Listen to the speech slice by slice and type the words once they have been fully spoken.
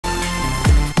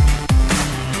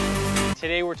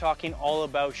Today we're talking all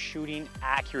about shooting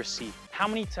accuracy. How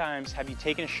many times have you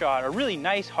taken a shot, a really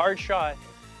nice hard shot,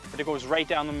 but it goes right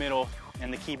down the middle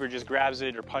and the keeper just grabs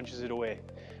it or punches it away?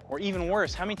 Or even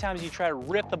worse, how many times you try to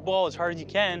rip the ball as hard as you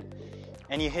can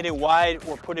and you hit it wide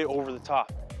or put it over the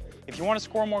top? If you want to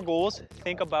score more goals,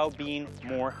 think about being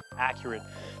more accurate.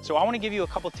 So I want to give you a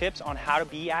couple tips on how to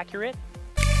be accurate.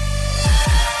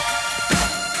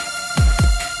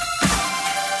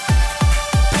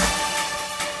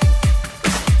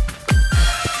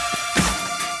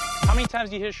 How many times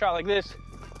do you hit a shot like this?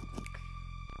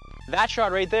 That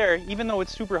shot right there, even though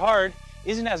it's super hard,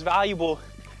 isn't as valuable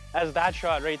as that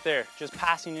shot right there, just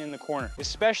passing it in the corner.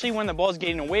 Especially when the ball's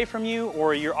getting away from you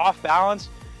or you're off balance,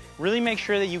 really make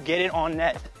sure that you get it on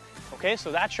net. Okay,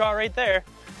 so that shot right there,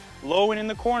 low and in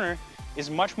the corner, is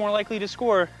much more likely to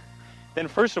score than,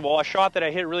 first of all, a shot that I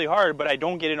hit really hard but I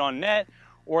don't get it on net,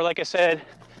 or like I said,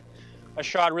 a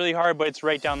shot really hard but it's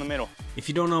right down the middle. If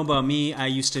you don't know about me, I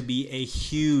used to be a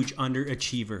huge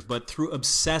underachiever, but through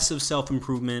obsessive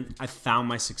self-improvement, I found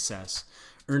my success.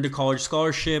 Earned a college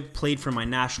scholarship, played for my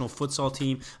national futsal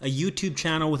team, a YouTube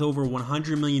channel with over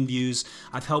 100 million views.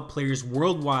 I've helped players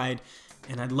worldwide,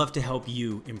 and I'd love to help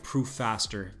you improve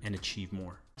faster and achieve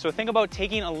more. So think about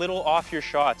taking a little off your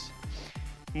shots.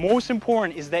 Most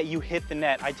important is that you hit the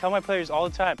net. I tell my players all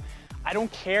the time, I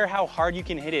don't care how hard you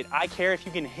can hit it. I care if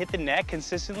you can hit the net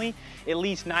consistently at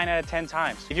least 9 out of 10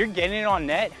 times. If you're getting it on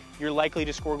net, you're likely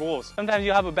to score goals. Sometimes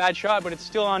you'll have a bad shot, but it's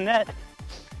still on net,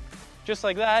 just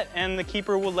like that, and the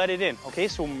keeper will let it in. Okay,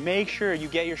 so make sure you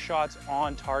get your shots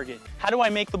on target. How do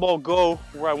I make the ball go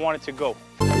where I want it to go?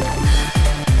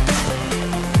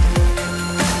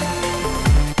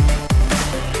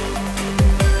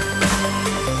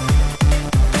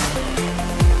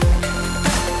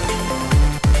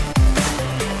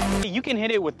 You can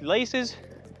hit it with laces,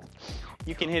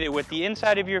 you can hit it with the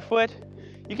inside of your foot,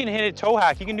 you can hit it toe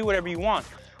hack, you can do whatever you want.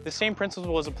 The same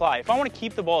principles apply. If I want to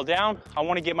keep the ball down, I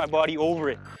want to get my body over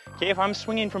it. Okay, if I'm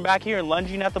swinging from back here and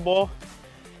lunging at the ball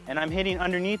and I'm hitting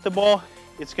underneath the ball,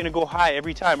 it's going to go high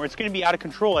every time, or it's going to be out of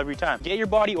control every time. Get your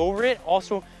body over it.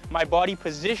 Also, my body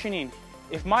positioning.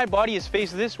 If my body is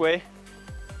faced this way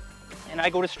and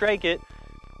I go to strike it,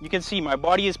 you can see my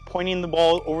body is pointing the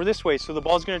ball over this way, so the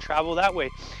ball's going to travel that way.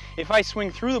 If I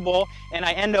swing through the ball and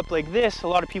I end up like this, a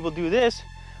lot of people do this,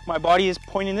 my body is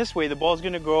pointing this way, the ball's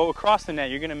going to go across the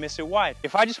net, you're going to miss it wide.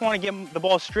 If I just want to get the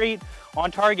ball straight on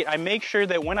target, I make sure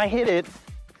that when I hit it,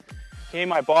 okay,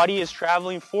 my body is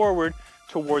traveling forward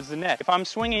towards the net. If I'm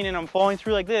swinging and I'm falling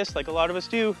through like this, like a lot of us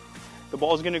do, the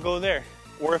ball's going to go there.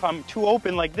 Or if I'm too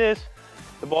open like this,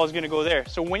 the ball's going to go there.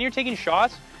 So when you're taking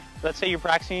shots, let's say you're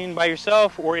practicing by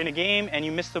yourself or in a game and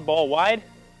you miss the ball wide,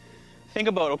 think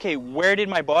about, okay, where did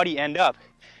my body end up?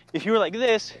 If you were like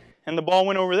this and the ball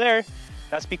went over there,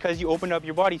 that's because you opened up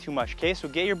your body too much, okay? So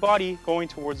get your body going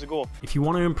towards the goal. If you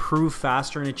want to improve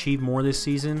faster and achieve more this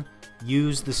season,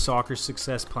 use the Soccer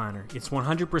Success Planner. It's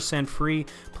 100% free.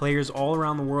 Players all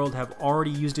around the world have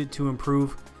already used it to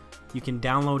improve. You can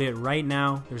download it right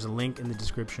now. There's a link in the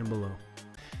description below.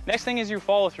 Next thing is your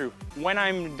follow through. When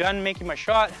I'm done making my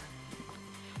shot,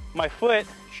 my foot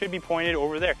should be pointed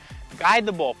over there. Guide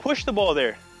the ball, push the ball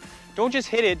there. Don't just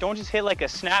hit it, don't just hit like a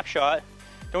snapshot.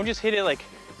 Don't just hit it like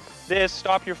this,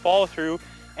 stop your follow through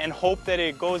and hope that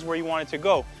it goes where you want it to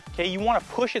go. Okay, you want to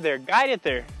push it there, guide it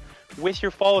there with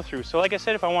your follow through. So like I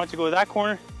said, if I want it to go to that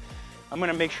corner, I'm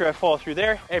going to make sure I follow through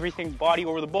there. Everything body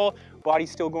over the ball, body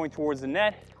still going towards the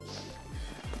net.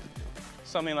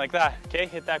 Something like that, okay,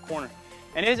 hit that corner.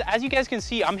 And as you guys can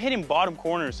see, I'm hitting bottom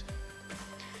corners.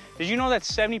 Did you know that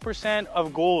 70%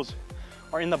 of goals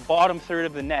are in the bottom third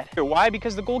of the net? Why?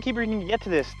 Because the goalkeeper can get to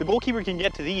this. The goalkeeper can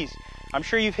get to these. I'm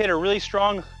sure you've hit a really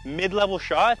strong mid-level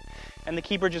shot and the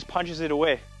keeper just punches it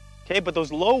away. Okay, but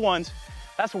those low ones,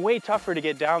 that's way tougher to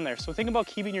get down there. So think about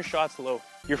keeping your shots low.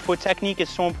 Your foot technique is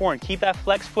so important. Keep that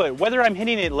flex foot. Whether I'm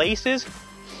hitting it laces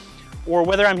or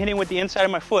whether I'm hitting with the inside of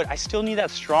my foot, I still need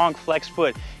that strong flex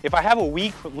foot. If I have a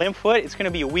weak limp foot, it's gonna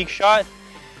be a weak shot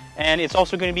and it's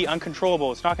also gonna be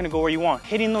uncontrollable. It's not gonna go where you want.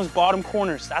 Hitting those bottom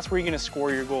corners, that's where you're gonna score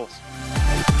your goals.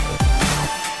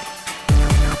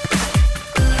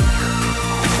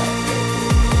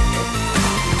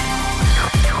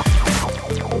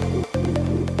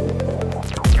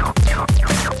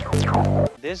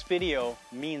 This video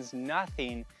means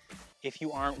nothing if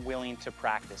you aren't willing to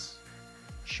practice.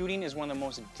 Shooting is one of the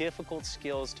most difficult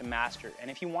skills to master,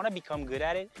 and if you want to become good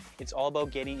at it, it's all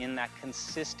about getting in that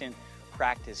consistent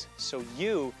practice. So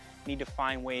you need to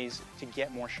find ways to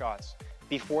get more shots.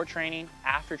 Before training,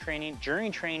 after training,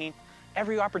 during training,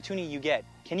 every opportunity you get.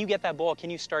 Can you get that ball? Can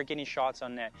you start getting shots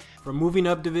on net? From moving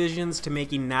up divisions to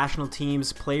making national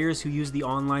teams, players who use the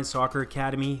Online Soccer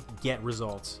Academy get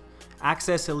results.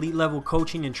 Access elite level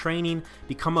coaching and training,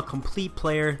 become a complete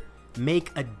player,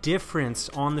 make a difference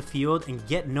on the field, and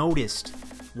get noticed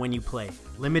when you play.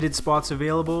 Limited spots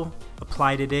available.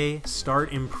 Apply today.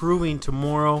 Start improving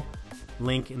tomorrow.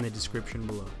 Link in the description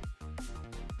below.